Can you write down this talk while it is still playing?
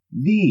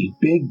The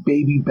Big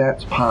Baby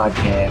Bets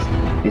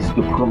podcast is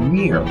the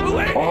premier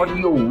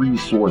audio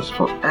resource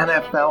for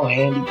NFL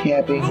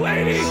handicapping,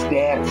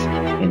 stats,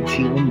 and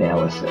team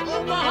analysis.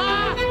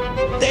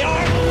 They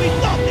are who we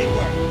thought they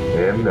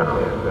were. And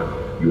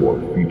now, your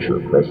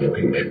feature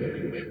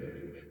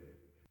presentation.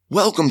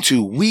 Welcome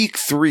to week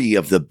 3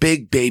 of the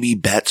Big Baby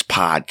Bets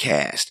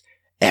podcast.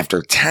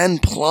 After 10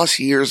 plus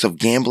years of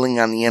gambling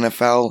on the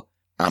NFL,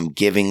 I'm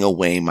giving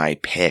away my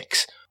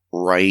picks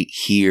right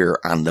here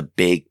on the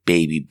Big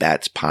Baby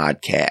Bets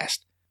podcast,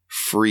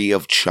 free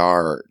of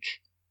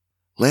charge.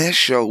 Last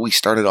show, we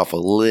started off a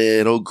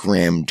little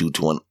grim due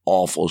to an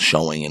awful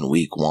showing in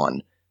week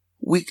 1.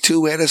 Week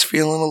 2 had us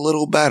feeling a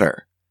little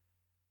better.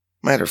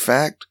 Matter of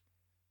fact,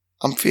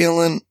 I'm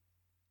feeling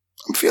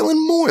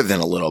more than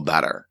a little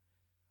better.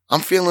 I'm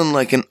feeling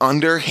like an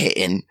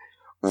under-hitting,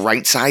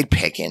 right-side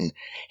picking,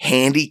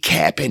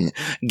 handicapping,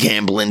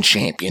 gambling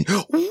champion.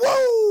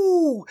 Whoa!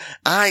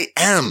 I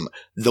am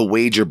the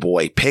wager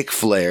boy, Pick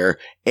Flair,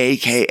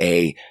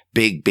 aka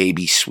Big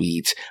Baby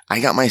Sweets.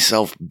 I got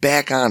myself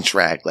back on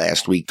track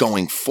last week,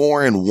 going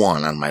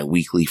 4-1 on my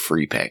weekly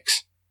free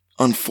picks.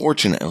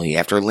 Unfortunately,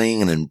 after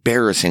laying an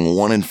embarrassing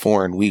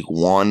 1-4 in week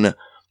 1,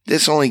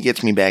 this only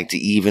gets me back to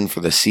even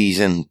for the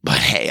season, but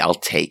hey, I'll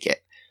take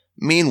it.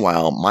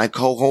 Meanwhile, my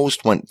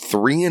co-host went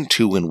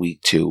 3-2 in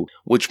week 2,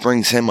 which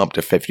brings him up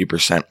to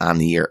 50% on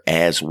the year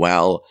as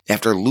well.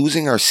 After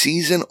losing our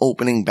season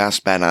opening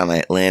best bet on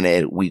Atlanta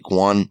at week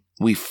 1,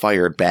 we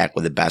fired back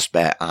with a best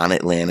bet on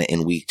Atlanta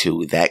in week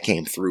 2. That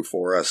came through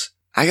for us.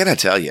 I gotta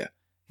tell you,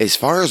 as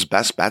far as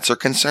best bets are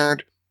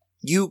concerned,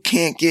 you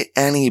can't get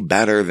any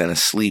better than a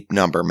Sleep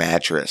Number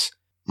mattress.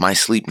 My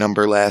sleep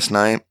number last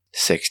night,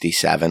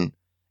 67.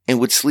 And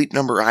with Sleep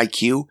Number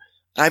IQ,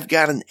 I've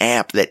got an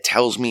app that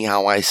tells me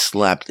how I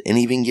slept and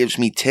even gives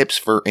me tips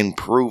for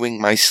improving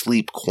my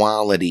sleep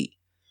quality.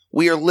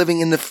 We are living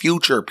in the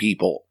future,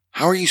 people.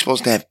 How are you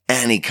supposed to have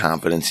any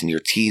confidence in your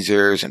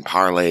teasers and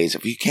parlays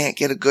if you can't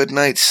get a good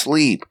night's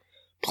sleep?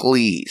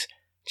 Please,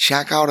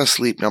 check out a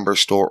Sleep Number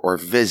store or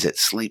visit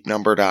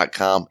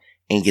sleepnumber.com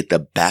and get the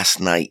best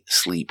night's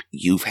sleep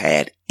you've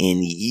had in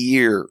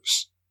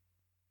years.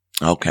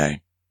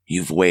 Okay,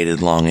 you've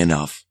waited long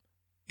enough.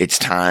 It's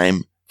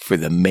time for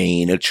the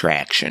main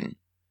attraction.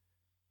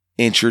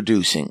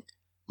 Introducing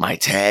my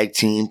tag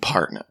team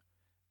partner,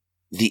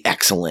 the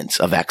excellence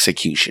of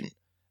execution,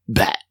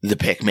 Bet the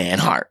Pickman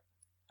Hart.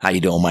 How you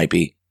doing, Mike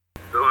B?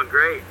 Doing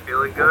great,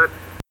 feeling good.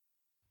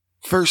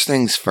 First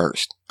things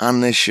first,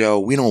 on this show,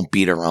 we don't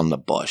beat around the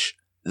bush.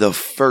 The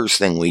first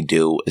thing we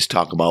do is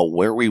talk about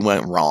where we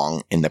went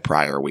wrong in the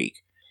prior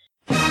week.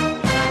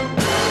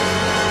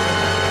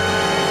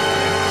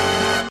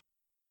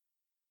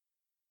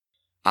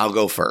 I'll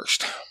go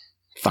first.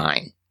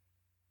 Fine.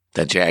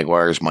 The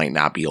Jaguars might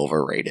not be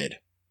overrated.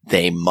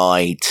 They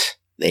might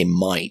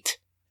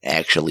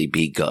actually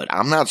be good.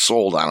 I'm not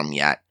sold on them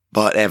yet,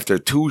 but after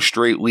 2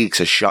 straight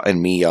weeks of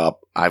shutting me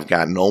up, I've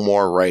got no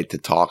more right to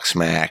talk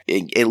smack,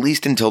 at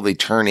least until they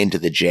turn into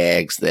the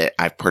Jags that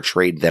I've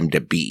portrayed them to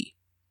be.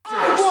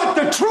 I want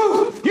the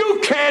truth! You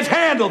can't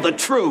handle the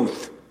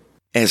truth!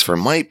 As for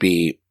might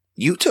be,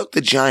 you took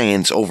the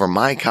Giants over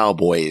my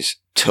Cowboys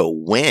to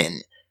win.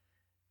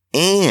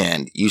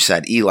 And you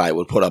said Eli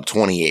would put up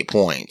 28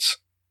 points.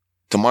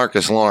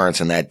 DeMarcus Lawrence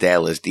and that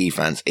Dallas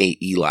defense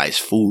ate Eli's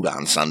food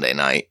on Sunday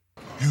night.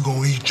 You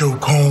gonna eat your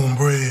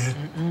cornbread?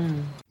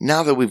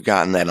 Now that we've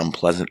gotten that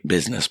unpleasant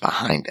business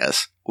behind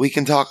us, we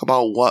can talk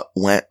about what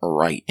went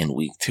right in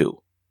week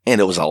 2. And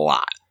it was a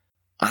lot.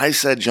 I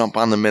said jump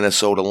on the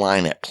Minnesota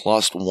line at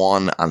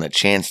 +1 on the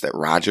chance that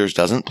Rodgers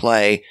doesn't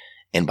play,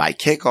 and by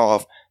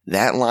kickoff,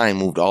 that line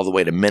moved all the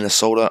way to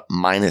Minnesota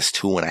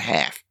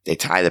 -2.5. They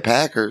tie the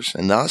Packers,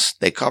 and thus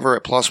they cover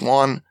at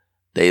 +1.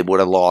 They would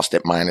have lost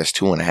at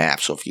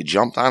 -2.5. So if you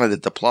jumped on it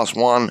at the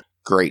 +1,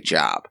 great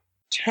job.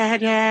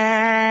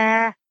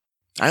 Ta-da!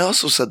 I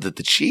also said that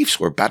the Chiefs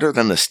were better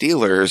than the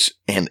Steelers,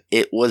 and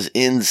it was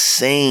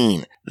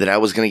insane that I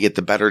was going to get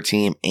the better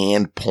team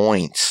and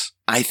points.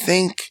 I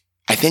think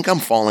I'm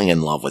falling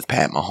in love with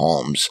Pat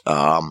Mahomes.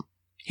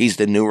 He's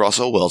the new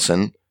Russell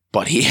Wilson,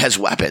 but he has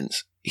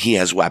weapons. He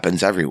has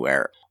weapons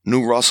everywhere.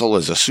 New Russell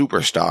is a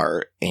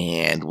superstar,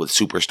 and with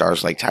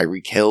superstars like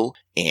Tyreek Hill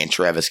and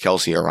Travis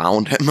Kelce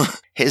around him,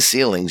 his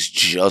ceiling's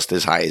just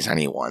as high as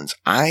anyone's.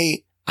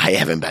 I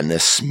haven't been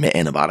this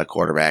smitten about a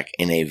quarterback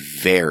in a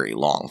very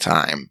long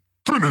time.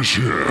 Finish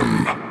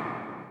him.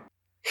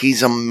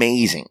 He's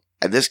amazing.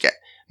 This guy,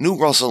 New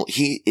Russell,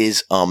 he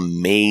is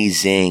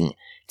amazing.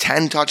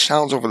 10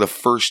 touchdowns over the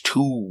first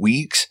 2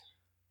 weeks.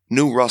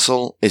 New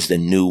Russell is the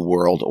new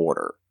world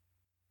order.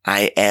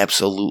 I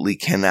absolutely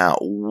cannot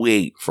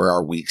wait for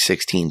our Week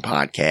 16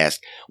 podcast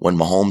when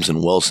Mahomes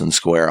and Wilson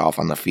square off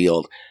on the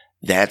field.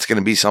 That's going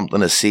to be something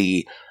to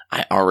see.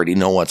 I already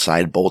know what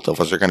side both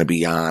of us are going to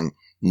be on.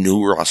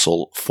 New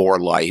Russell for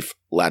life.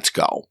 Let's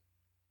go.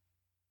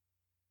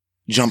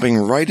 Jumping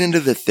right into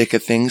the thick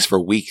of things for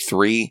Week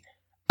 3,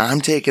 I'm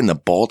taking the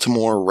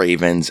Baltimore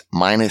Ravens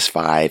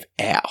 -5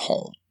 at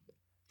home.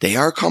 They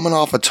are coming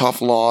off a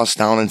tough loss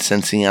down in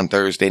Cincy on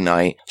Thursday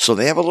night, so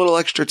they have a little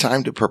extra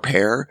time to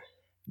prepare.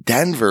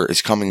 Denver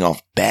is coming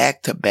off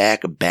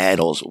back-to-back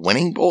battles,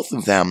 winning both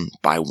of them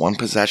by 1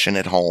 possession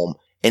at home.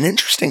 An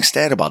interesting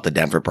stat about the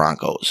Denver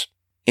Broncos.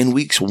 In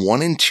weeks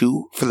 1 and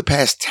 2, for the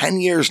past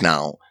 10 years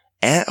now,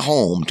 at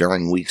home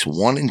during weeks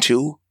 1 and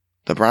 2,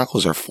 the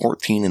Broncos are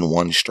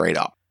 14-1 straight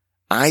up.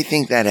 I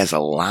think that has a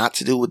lot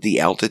to do with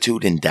the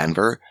altitude in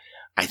Denver.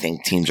 I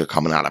think teams are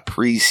coming out of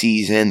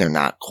preseason. They're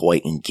not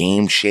quite in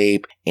game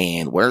shape.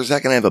 And where is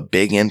that going to have a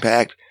big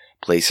impact?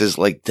 Places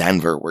like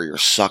Denver, where you're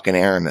sucking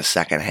air in the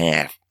second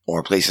half.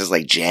 Or places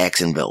like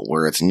Jacksonville,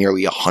 where it's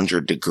nearly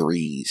 100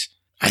 degrees.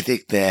 I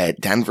think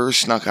that Denver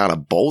snuck out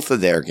of both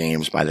of their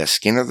games by the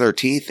skin of their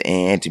teeth.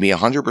 And to be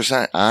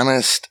 100%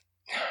 honest,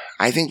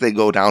 I think they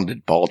go down to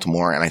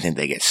Baltimore and I think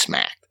they get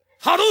smacked.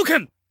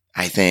 Hadouken!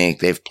 I think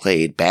they've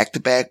played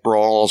back-to-back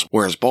brawls,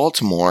 whereas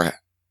Baltimore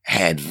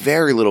had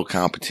very little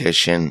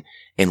competition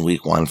in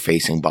week 1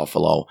 facing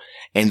Buffalo.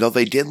 And though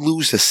they did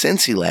lose to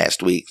Cincy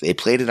last week, they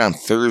played it on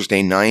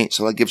Thursday night,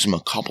 so that gives them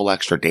a couple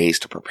extra days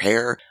to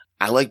prepare.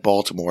 I like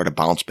Baltimore to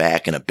bounce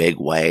back in a big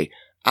way.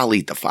 I'll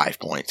eat the 5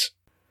 points.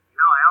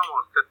 No, I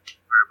almost took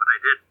Denver, but I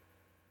didn't.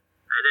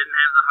 I didn't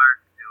have the heart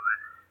to do it.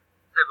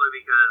 Simply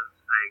because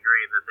I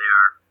agree that they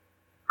are,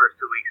 first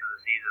 2 weeks of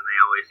the season, they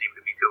always seem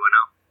to be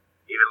 2-0.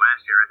 Even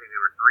last year, I think they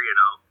were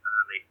 3-0, and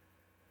then they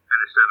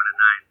finished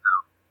 7-9. So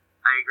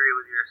I agree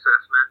with your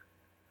assessment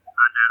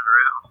on Denver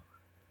at home.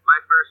 My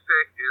first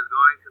pick is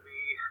going to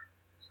be,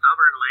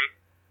 stubbornly,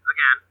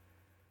 again,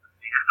 the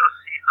Seattle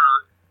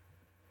Seahawks,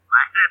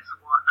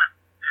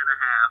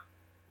 -1.5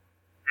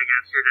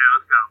 against your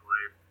Dallas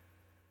Cowboys.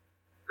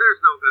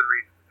 There's no good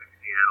reason to pick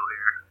Seattle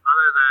here,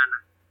 other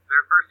than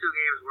their first 2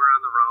 games were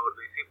on the road.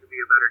 They seem to be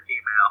a better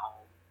team at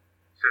home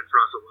since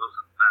Russell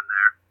Wilson's been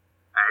there.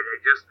 I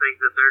just think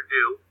that they're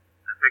due.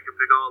 I picked them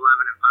to go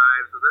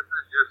 11-5, so this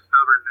is just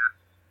stubbornness.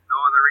 No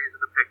other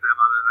reason to pick them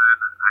other than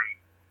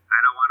I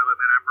don't want to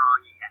admit I'm wrong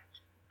yet.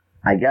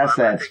 I guess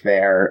that's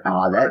fair.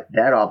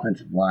 That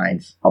offensive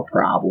line's a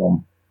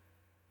problem.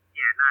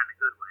 Yeah, not in a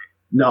good way.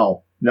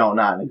 No,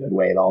 not in a good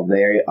way at all.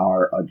 They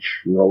are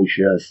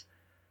atrocious.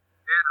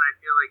 Yeah, and I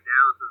feel like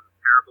Dallas is a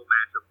terrible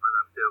matchup for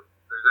them, too.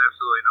 There's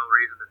absolutely no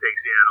reason to take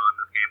Seattle in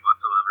this game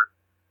whatsoever.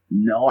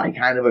 No, I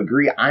kind of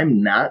agree.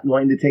 I'm not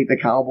going to take the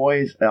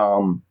Cowboys.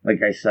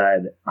 Like I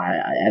said,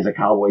 as a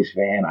Cowboys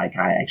fan, I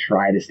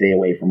try to stay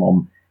away from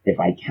them if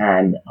I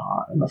can,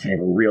 unless I have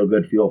a real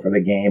good feel for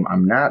the game.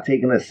 I'm not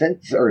taking the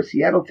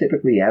Seattle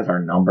typically has our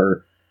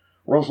number.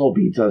 Russell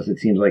beats us, it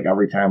seems like,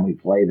 every time we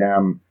play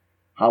them.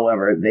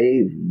 However,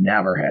 they've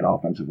never had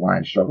offensive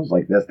line struggles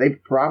like this.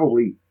 They've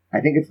probably,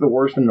 I think it's the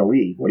worst in the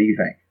league. What do you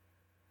think?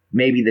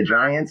 Maybe the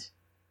Giants?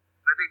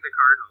 I think the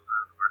Cardinals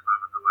are the worst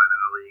offensive line in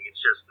the league.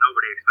 It's just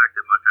nobody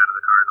expected much out of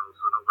the Cardinals,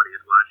 so nobody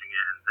is watching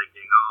it and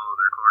thinking, oh,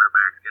 their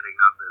quarterback's getting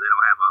nothing. They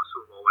don't have a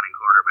Super Bowl winning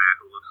quarterback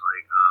who looks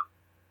like a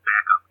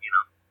backup, you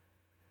know?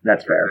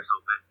 That's fair. They're so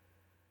bad.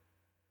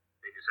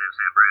 They just have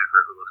Sam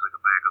Bradford who looks like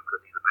a backup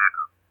because he's a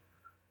backup.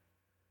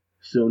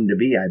 Soon to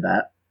be, I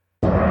bet.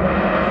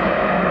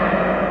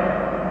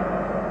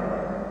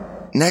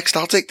 Next,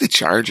 I'll take the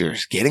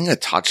Chargers, getting a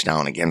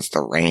touchdown against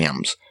the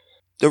Rams.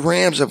 The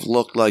Rams have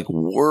looked like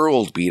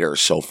world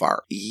beaters so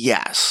far,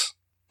 yes,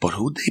 but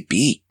who'd they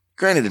beat?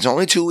 Granted, it's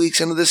only 2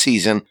 weeks into the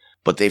season,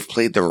 but they've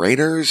played the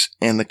Raiders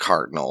and the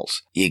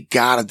Cardinals. You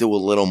gotta do a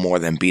little more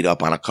than beat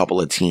up on a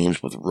couple of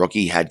teams with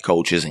rookie head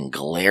coaches and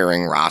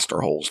glaring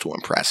roster holes to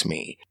impress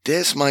me.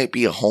 This might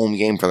be a home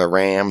game for the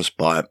Rams,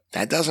 but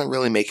that doesn't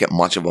really make it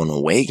much of an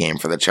away game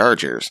for the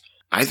Chargers.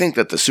 I think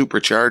that the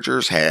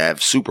Superchargers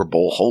have Super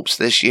Bowl hopes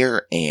this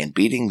year, and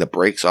beating the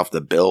brakes off the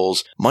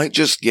Bills might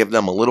just give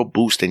them a little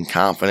boost in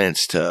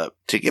confidence to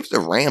give the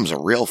Rams a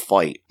real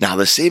fight. Now,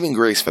 the saving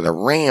grace for the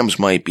Rams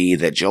might be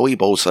that Joey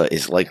Bosa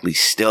is likely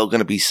still going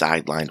to be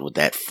sidelined with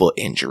that foot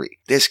injury.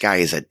 This guy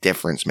is a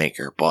difference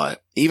maker,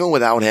 but even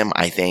without him,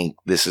 I think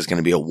this is going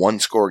to be a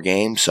one-score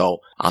game,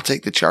 so I'll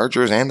take the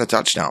Chargers and the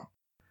touchdown.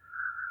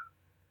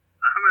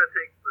 I'm going to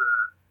take the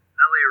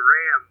LA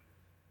Rams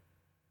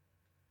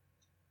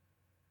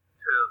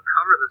to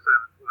cover the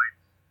 7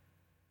 points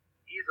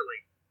easily.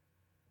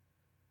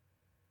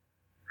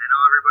 I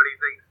know everybody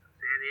thinks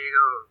San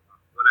Diego,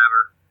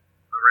 whatever,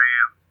 the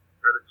Rams,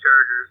 or the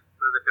Chargers,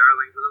 are the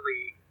darlings of the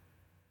league.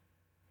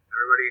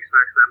 Everybody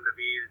expects them to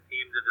be the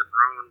team to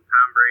dethrone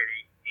Tom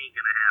Brady. Ain't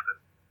going to happen.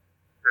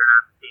 They're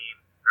not the team.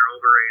 They're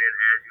overrated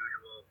as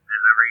usual,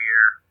 as every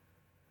year.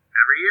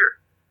 Every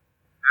year.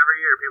 Every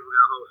year people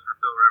got hopes for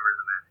Phil Rivers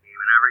in that team,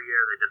 and every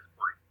year they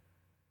disappoint.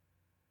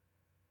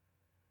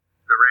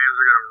 The Rams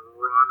are going to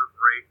run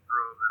right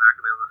through them. They're not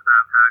going to be able to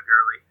stop Todd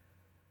Gurley,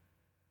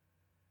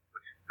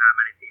 which not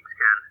many teams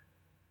can.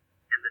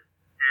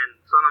 And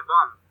Son of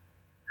Bum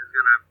is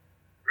going to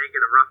make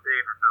it a rough day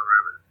for Phil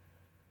Rivers.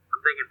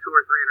 I'm thinking 2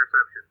 or 3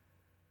 interceptions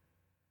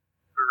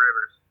for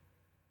Rivers.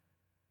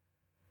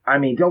 I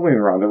mean, don't get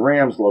me wrong, the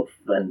Rams look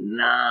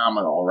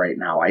phenomenal right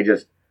now. I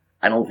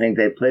don't think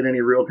they've played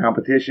any real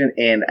competition,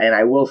 and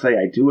I will say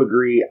I do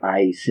agree.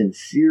 I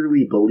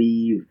sincerely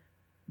believe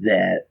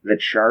that the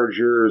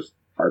Chargers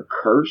are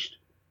cursed.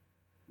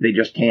 They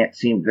just can't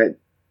seem that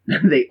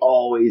they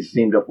always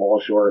seem to fall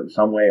short in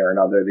some way or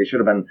another. They should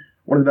have been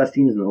one of the best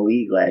teams in the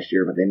league last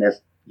year, but they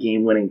missed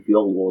game-winning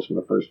field goals for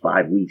the first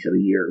 5 weeks of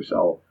the year.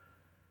 So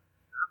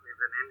they've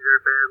been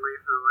injured badly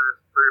for the last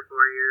 3 or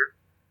 4 years.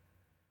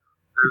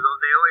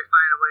 They always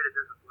find a way to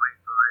disappoint,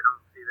 so I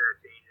don't see that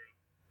changing.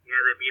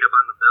 Yeah, they beat up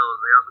on the Bills.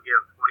 They also gave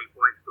 20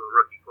 points to a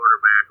rookie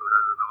quarterback who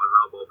doesn't know his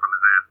elbow from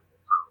his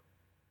asshole. So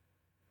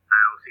I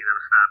don't see them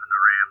stopping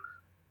the Rams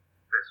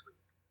this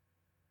week.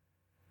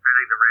 I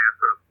think the Rams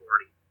put up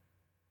 40.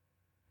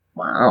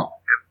 wow.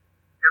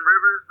 And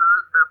Rivers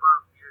does step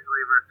up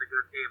usually versus the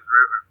good teams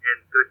and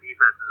good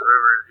defenses.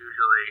 Rivers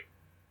usually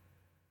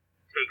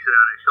takes it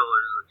on his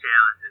shoulders as a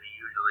challenge, and he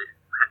usually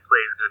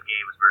plays good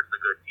games versus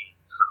the good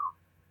teams. So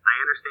I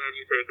understand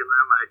you taking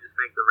them. I just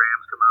think the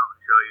Rams come out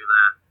and show you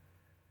that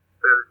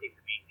they're the team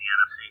to beat in the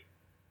NFC.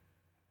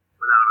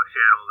 Without a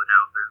shadow of a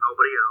doubt. There's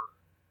nobody else.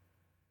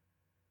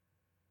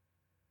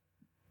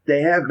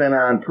 They have been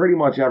on pretty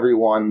much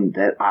everyone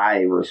that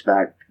I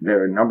respect.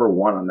 They're number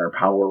one on their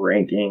power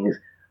rankings.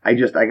 I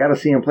got to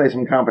see them play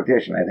some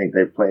competition. I think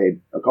they've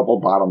played a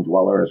couple bottom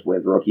dwellers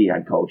with rookie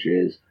head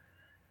coaches.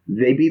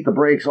 They beat the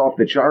brakes off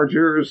the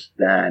Chargers,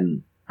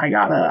 then I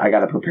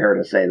gotta prepare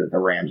to say that the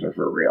Rams are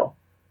for real.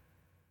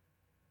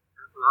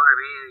 Well, I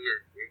mean,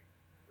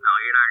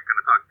 you're not going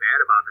to talk bad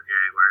about the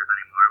Jaguars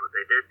anymore, but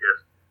they did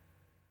just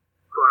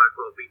quote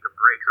unquote beat the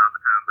brakes off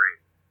of Tom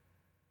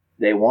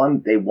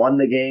Brady. They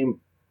won the game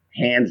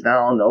hands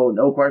down.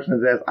 No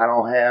questions asked. I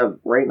don't have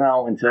right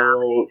now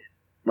until,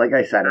 like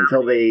I said,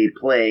 until they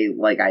play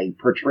like I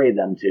portrayed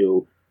them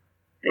to.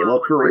 They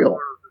look for real.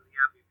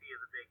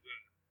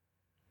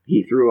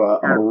 He threw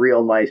a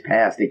real nice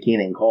pass to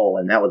Keenan Cole,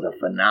 and that was a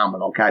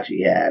phenomenal catch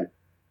he had.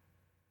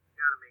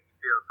 Gotta make you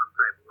feel some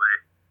type of way.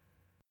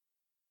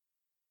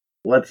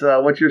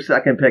 What's your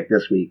second pick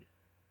this week?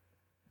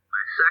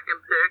 My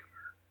second pick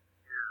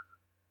is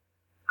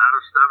out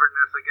of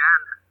stubbornness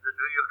again. The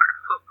New York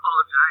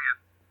Football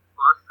Giants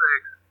 +6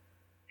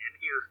 in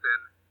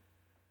Houston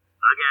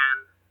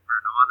again for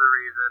no other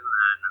reason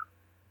than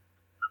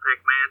the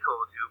pick man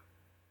told you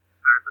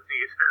start the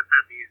season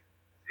that these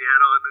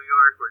Seattle and New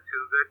York were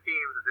two good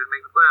teams that didn't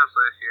make the playoffs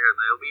last year, and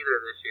they'll be there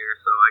this year,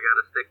 so I got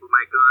to stick with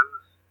my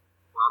guns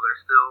while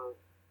they're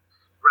still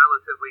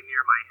relatively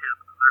near my hip.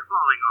 They're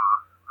falling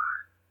off.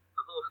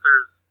 The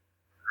holster's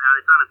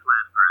it's on its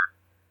last breath.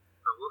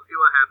 So we'll see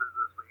what happens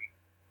this week.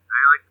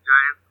 I like the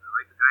Giants. I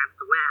like the Giants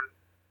to win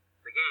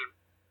the game.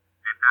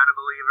 I'm not a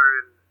believer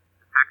in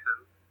the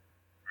Texans,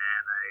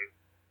 and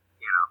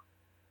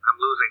I'm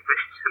losing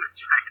faith in the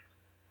Giants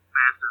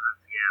faster than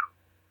Seattle.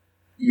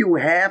 You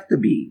have to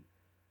be.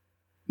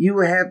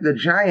 The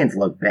Giants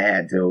look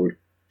bad, dude.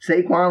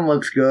 Saquon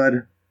looks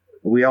good.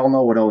 We all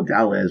know what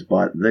Odell is,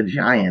 but the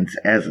Giants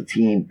as a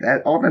team,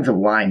 that offensive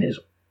line is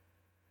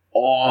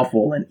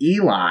awful. And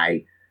Eli,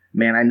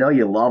 man, I know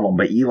you love him,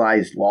 but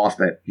Eli's lost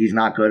it. He's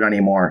not good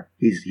anymore.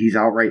 He's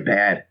outright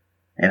bad.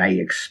 And I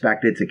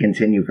expect it to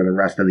continue for the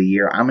rest of the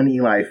year. I'm an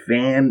Eli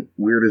fan,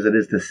 weird as it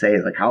is to say,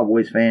 as a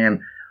Cowboys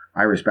fan,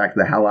 I respect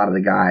the hell out of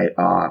the guy.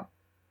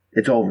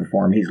 It's over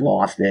for him. He's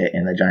lost it,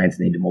 and the Giants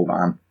need to move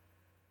on.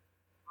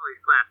 Well, he's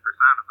class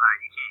personified.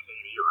 You can't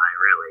hate Eli,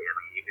 really. I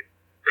mean, you can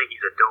think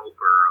he's a dope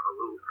or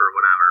aloof or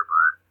whatever,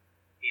 but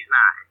he's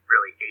not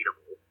really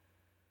hateable.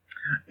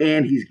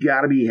 And he's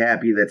got to be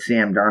happy that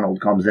Sam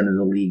Darnold comes into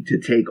the league to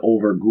take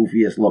over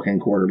goofiest-looking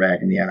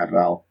quarterback in the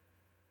NFL.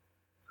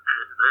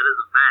 That is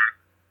a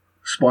fact.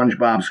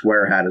 SpongeBob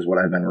SquareHead is what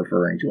I've been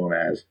referring to him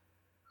as.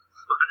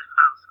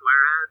 SpongeBob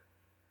SquareHead?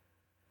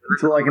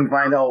 Until I can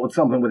find out what's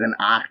something with an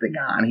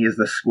octagon. He is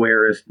the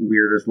squarest,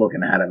 weirdest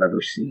looking head I've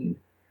ever seen.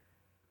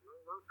 No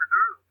love for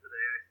Darnold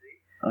today, I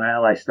see.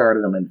 Well, I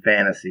started him in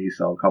fantasy,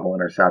 so a couple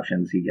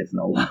interceptions. He gets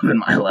no love in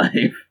my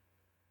life.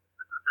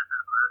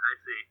 I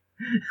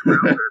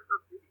see.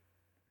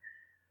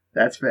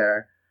 That's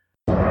fair.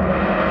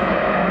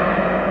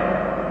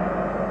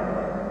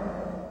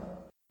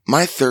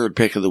 My third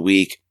pick of the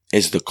week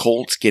is the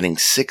Colts getting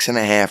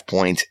 6.5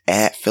 points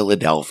at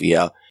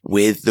Philadelphia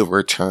with the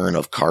return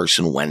of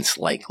Carson Wentz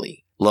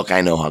likely. Look,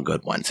 I know how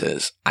good Wentz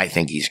is. I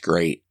think he's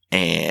great.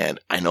 And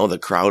I know the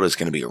crowd is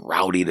going to be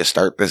rowdy to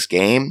start this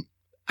game.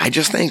 I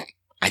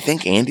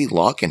think Andy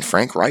Luck and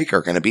Frank Reich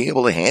are going to be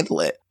able to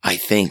handle it. I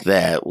think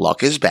that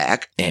Luck is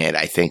back, and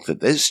I think that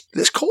this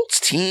Colts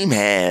team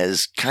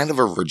has kind of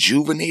a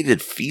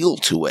rejuvenated feel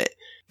to it.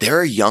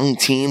 They're a young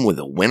team with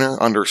a winner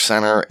under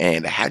center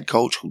and a head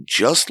coach who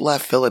just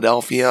left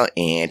Philadelphia,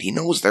 and he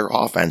knows their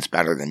offense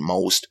better than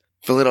most.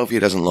 Philadelphia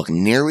doesn't look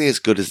nearly as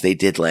good as they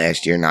did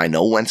last year. Now, I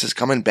know Wentz is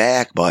coming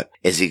back, but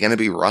is he going to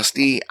be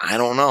rusty? I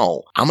don't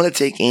know. I'm going to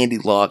take Andy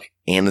Luck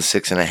and the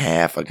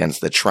 6.5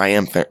 against the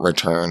triumphant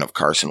return of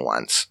Carson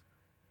Wentz.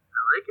 I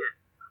like it.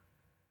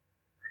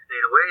 I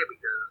stayed away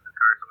because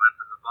Carson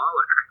Wentz is a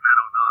baller, and I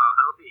don't know how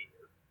healthy he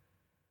is.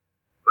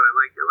 But I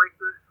like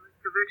the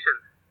conviction.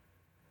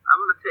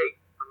 I'm going to take,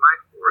 for my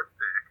fourth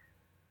pick,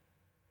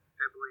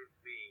 I believe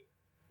to be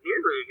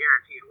nearly a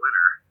guaranteed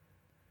winner,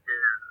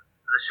 is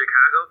the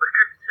Chicago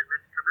Bears and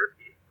Mitch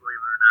Trubisky, believe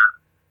it or not.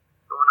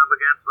 Going up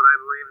against what I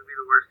believe to be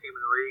the worst team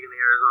in the league in the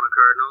Arizona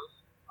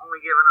Cardinals.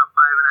 Only giving up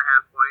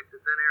 5.5 points.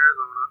 It's in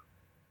Arizona.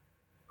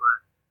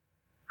 But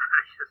I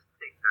just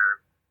think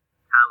they're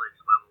a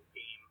college-level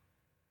team.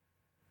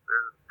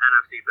 They're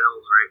NFC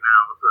Bills right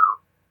now,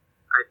 so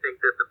I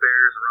think that the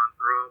Bears run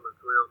through them with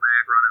Khalil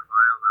Mack running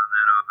wild on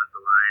that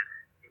offensive line.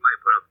 He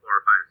might put up 4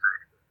 or 5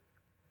 sacks.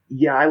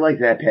 Yeah, I like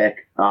that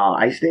pick.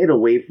 I stayed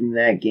away from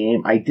that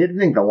game. I did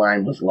think the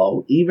line was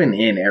low. Even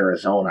in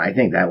Arizona, I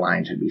think that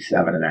line should be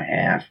 7.5.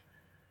 Yeah,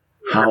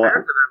 the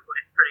Bears have been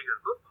playing pretty good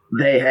football.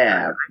 They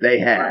have.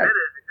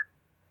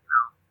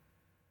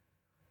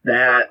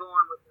 That. I'm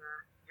going with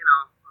that.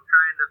 I'm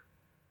trying to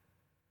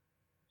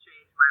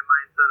change my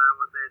mindset on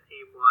what that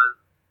team was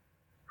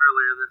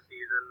earlier this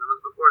season. It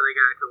was before they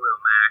got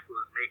Khalil Mack, who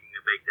was making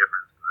a big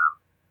difference for them.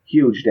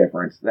 Huge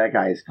difference. That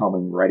guy is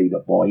coming ready to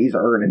ball. He's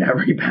earning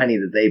every penny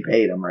that they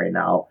paid him right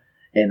now.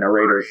 And the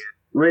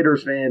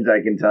Raiders fans,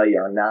 I can tell you,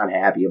 are not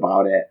happy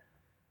about it.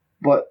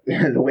 But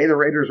the way the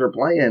Raiders are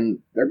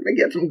playing, they're going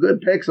to get some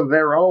good picks of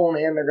their own,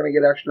 and they're going to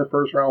get extra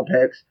first-round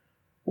picks.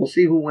 We'll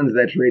see who wins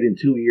that trade in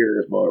 2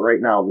 years, but right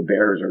now the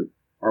Bears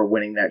are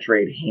winning that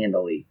trade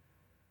handily.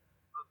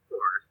 Of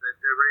course.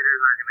 The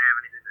Raiders aren't going to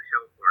have anything to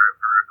show for it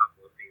for a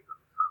couple of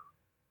seasons. So.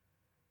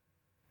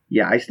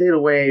 Yeah, I stayed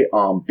away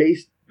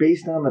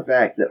based on the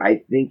fact that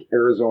I think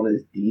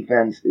Arizona's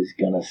defense is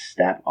going to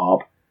step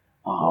up.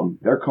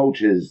 Their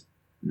coach is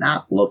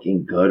not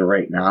looking good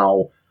right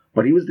now,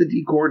 but he was the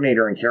D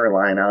coordinator in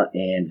Carolina,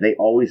 and they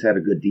always had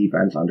a good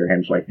defense under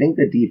him, so I think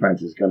the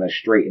defense is going to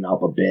straighten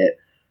up a bit.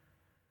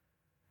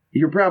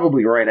 You're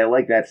probably right. I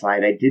like that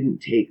side. I didn't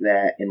take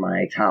that in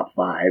my top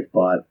 5,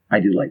 but I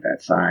do like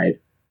that side.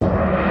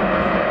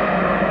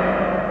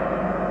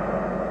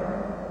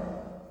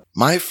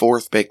 My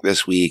fourth pick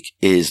this week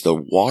is the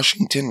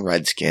Washington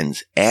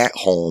Redskins at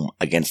home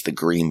against the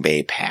Green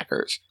Bay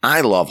Packers.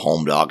 I love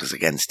home dogs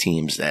against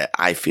teams that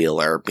I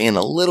feel are being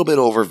a little bit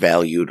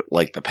overvalued,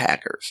 like the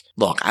Packers.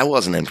 Look, I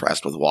wasn't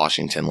impressed with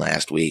Washington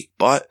last week,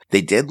 but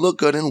they did look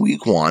good in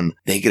week 1.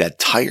 They get a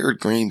tired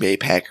Green Bay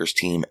Packers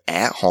team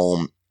at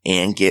home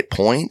and get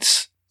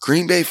points.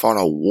 Green Bay fought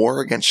a war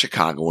against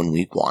Chicago in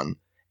week 1.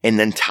 And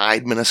then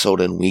tied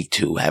Minnesota in week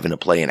 2, having to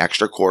play an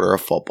extra quarter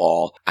of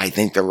football. I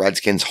think the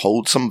Redskins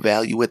hold some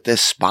value at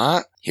this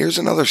spot. Here's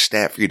another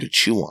stat for you to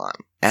chew on.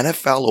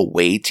 NFL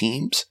away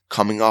teams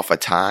coming off a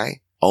tie,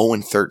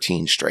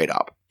 0-13 straight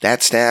up.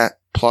 That stat,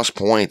 plus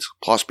points,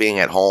 plus being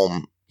at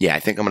home. Yeah,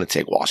 I think I'm going to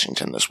take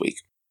Washington this week.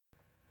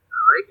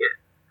 I like it.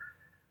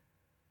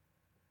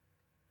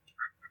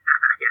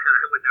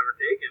 I would never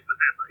take it, but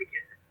I like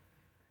it.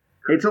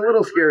 It's a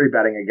little scary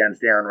betting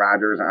against Aaron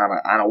Rodgers on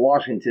a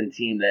Washington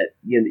team that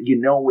you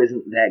know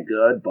isn't that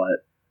good,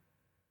 but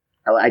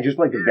I just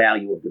like the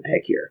value of the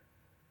pick here.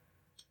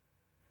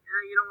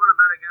 Yeah, you don't want to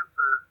bet against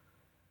a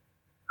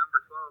number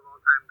 12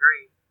 all-time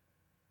great.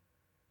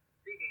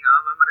 Speaking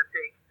of, I'm going to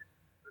take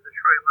the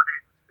Detroit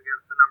Lions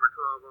against the number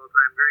 12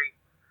 all-time great.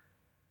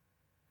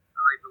 I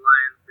like the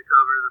Lions to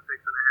cover the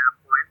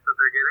 6.5 points that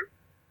they're getting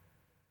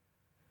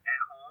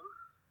at home.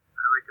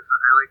 I like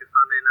a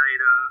Sunday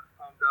night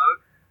home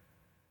dog.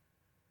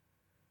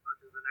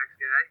 The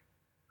next guy,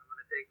 I'm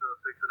going to take those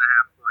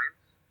 6.5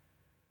 points.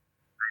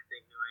 I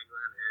think New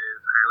England is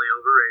highly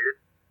overrated.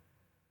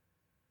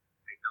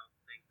 I don't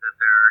think that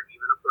they're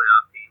even a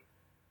playoff team.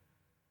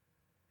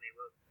 They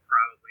will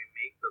probably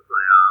make the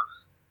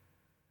playoffs,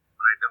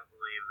 but I don't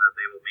believe that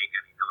they will make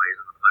any noise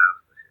in the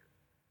playoffs this year.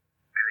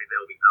 I think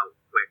they'll be out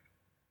quick.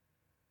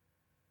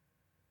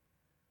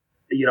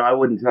 I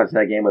wouldn't touch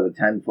that game with a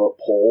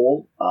 10-foot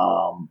pole.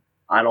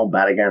 I don't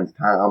bet against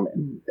Tom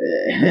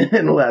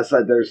unless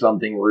there's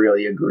something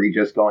really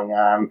egregious going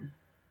on.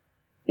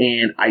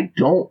 And I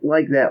don't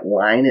like that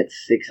line at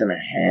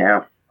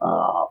 6.5.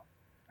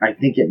 I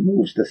think it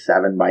moves to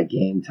 7 by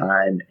game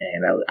time.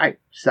 And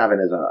 7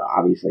 is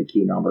obviously a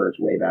key number. It's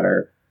way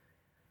better.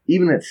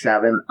 Even at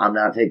 7, I'm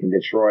not taking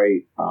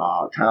Detroit.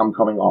 Tom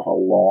coming off a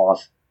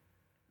loss,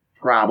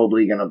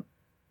 probably gonna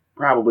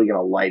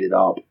light it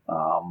up.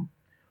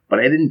 But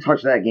I didn't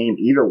touch that game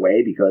either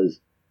way because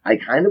I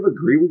kind of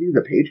agree with you.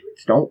 The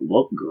Patriots don't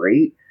look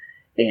great.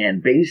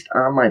 And based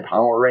on my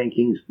power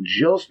rankings,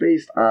 just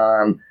based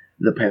on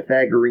the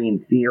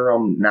Pythagorean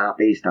theorem, not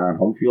based on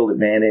home field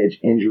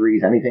advantage,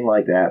 injuries, anything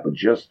like that, but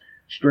just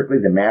strictly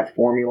the math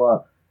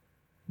formula,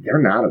 they're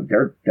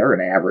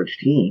an average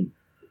team.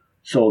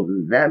 So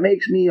that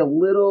makes me a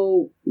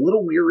little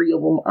weary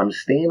of them. I'm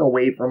staying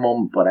away from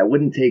them, but I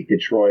wouldn't take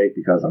Detroit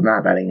because I'm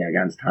not betting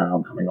against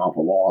Tom coming off a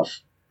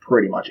loss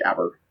pretty much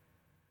ever.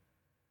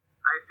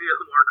 I feel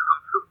more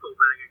comfortable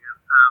betting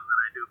against Tom than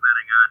I do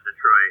betting on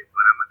Detroit,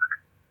 but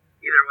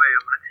either way,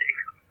 I'm going to take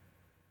them.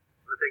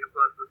 I'm going to take them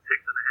plus the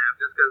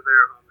 6.5 just because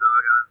they're a home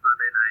dog on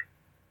Sunday night.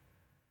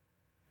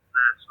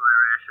 That's my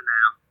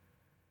rationale.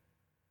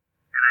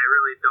 And I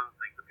really don't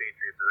think the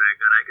Patriots are that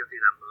good. I can see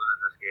them losing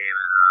this game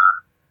and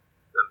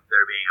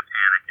there being a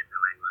panic in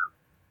New England.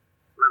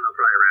 And then they'll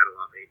probably rattle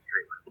off 8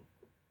 straight wins.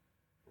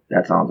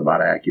 That sounds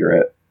about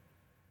accurate.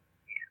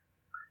 Yeah.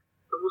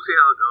 So we'll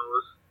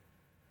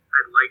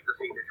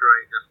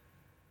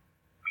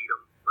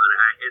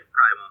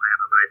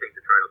I think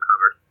Detroit will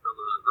cover.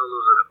 They'll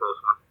lose in a close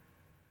one.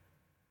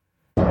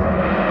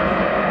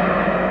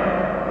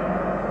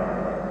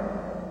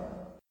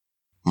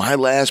 My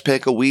last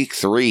pick of week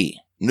 3.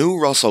 New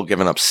Russell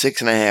giving up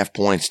 6.5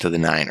 points to the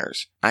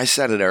Niners. I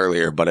said it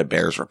earlier, but it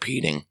bears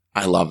repeating.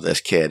 I love this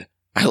kid.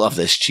 I love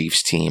this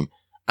Chiefs team.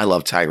 I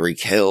love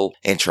Tyreek Hill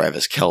and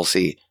Travis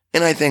Kelce.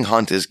 And I think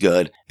Hunt is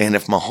good. And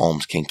if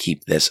Mahomes can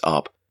keep this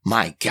up,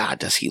 my God,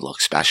 does he look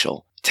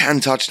special.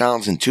 10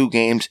 touchdowns in 2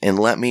 games. And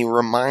let me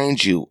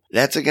remind you,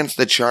 that's against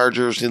the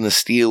Chargers and the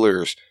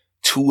Steelers.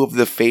 2 of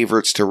the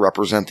favorites to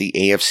represent the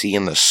AFC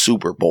in the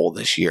Super Bowl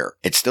this year.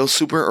 It's still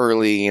super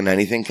early and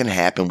anything can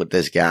happen with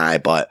this guy,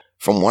 but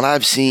from what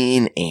I've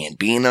seen and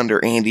being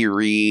under Andy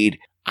Reid,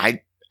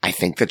 I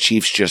think the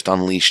Chiefs just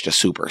unleashed a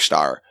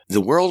superstar. The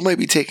world might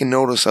be taking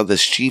notice of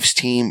this Chiefs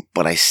team,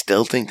 but I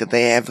still think that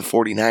they have the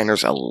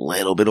 49ers a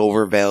little bit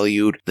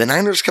overvalued. The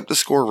Niners kept the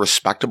score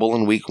respectable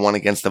in week 1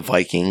 against the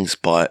Vikings,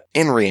 but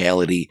in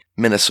reality,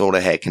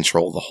 Minnesota had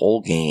control the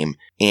whole game.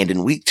 And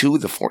in week 2,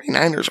 the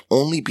 49ers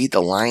only beat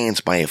the Lions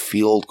by a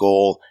field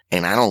goal,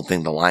 and I don't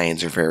think the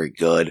Lions are very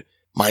good.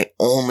 My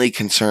only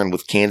concern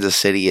with Kansas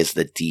City is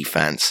the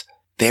defense.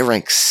 They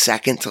rank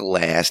second to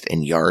last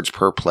in yards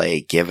per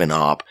play given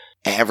up,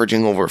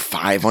 averaging over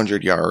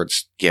 500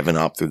 yards given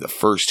up through the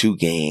first 2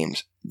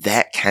 games.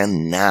 That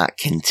cannot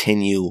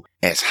continue.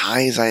 As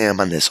high as I am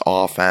on this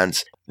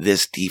offense,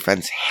 this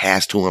defense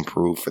has to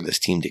improve for this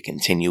team to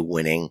continue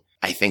winning.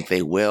 I think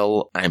they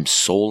will. I'm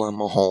sold on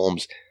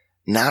Mahomes.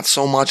 Not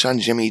so much on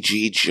Jimmy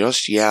G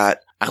just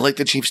yet. I like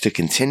the Chiefs to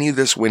continue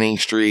this winning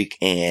streak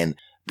and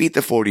beat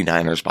the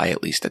 49ers by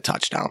at least a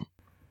touchdown.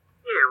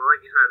 Yeah, well,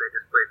 like you said, they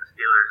just played the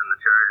Steelers and the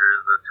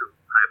Chargers, the 2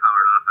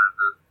 high-powered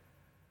offenses.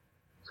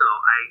 So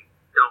I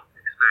don't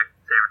expect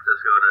San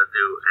Francisco to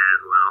do as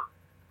well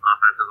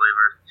offensively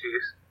versus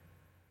Chiefs.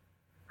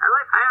 I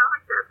like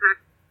that pick.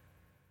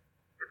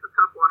 It's a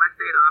tough one. I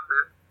stayed off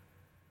it,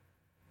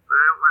 but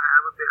I don't mind. I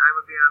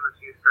would be on the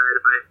Chiefs side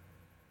if I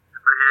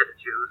had to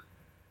choose.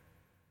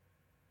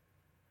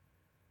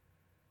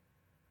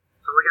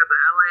 So we got the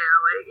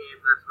LA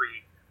game this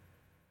week.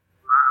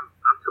 I'm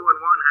 2-1.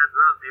 Heads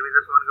up. Maybe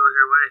this one goes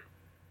your way.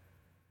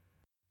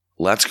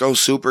 Let's go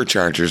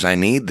Superchargers. I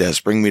need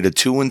this. Bring me to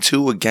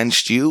 2-2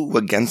 against you,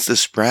 against the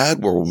spread.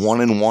 We're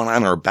 1-1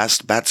 on our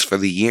best bets for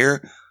the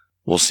year.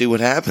 We'll see what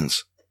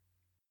happens.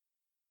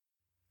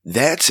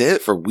 That's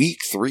it for week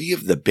 3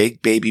 of the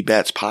Big Baby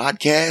Bets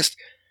podcast.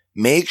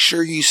 Make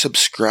sure you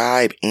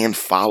subscribe and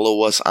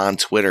follow us on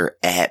Twitter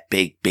at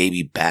Big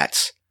Baby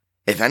Bets.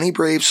 If any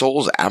brave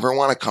souls ever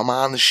want to come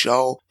on the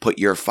show, put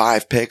your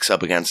 5 picks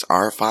up against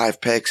our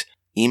 5 picks.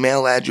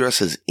 Email address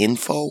is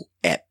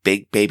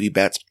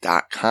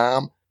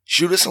info@bigbabybets.com.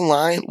 Shoot us a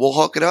line. We'll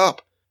hook it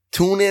up.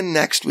 Tune in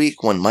next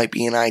week when Mike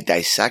and I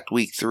dissect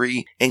week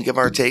 3 and give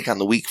our take on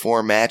the week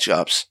 4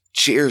 matchups.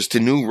 Cheers to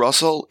New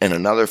Russell and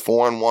another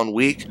 4-1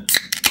 week.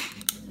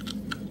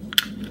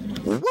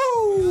 Woo!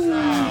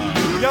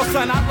 Yo,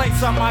 son, I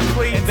lace up my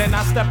cleats, and then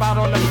I step out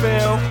on the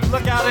field.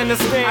 Look out in the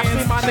stands,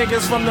 I see my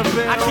niggas from the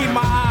Ville. I keep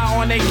my eye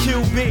on they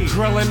QB,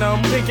 grilling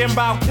them, thinking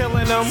about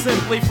killing them,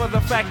 simply for the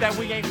fact that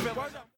we ain't feeling.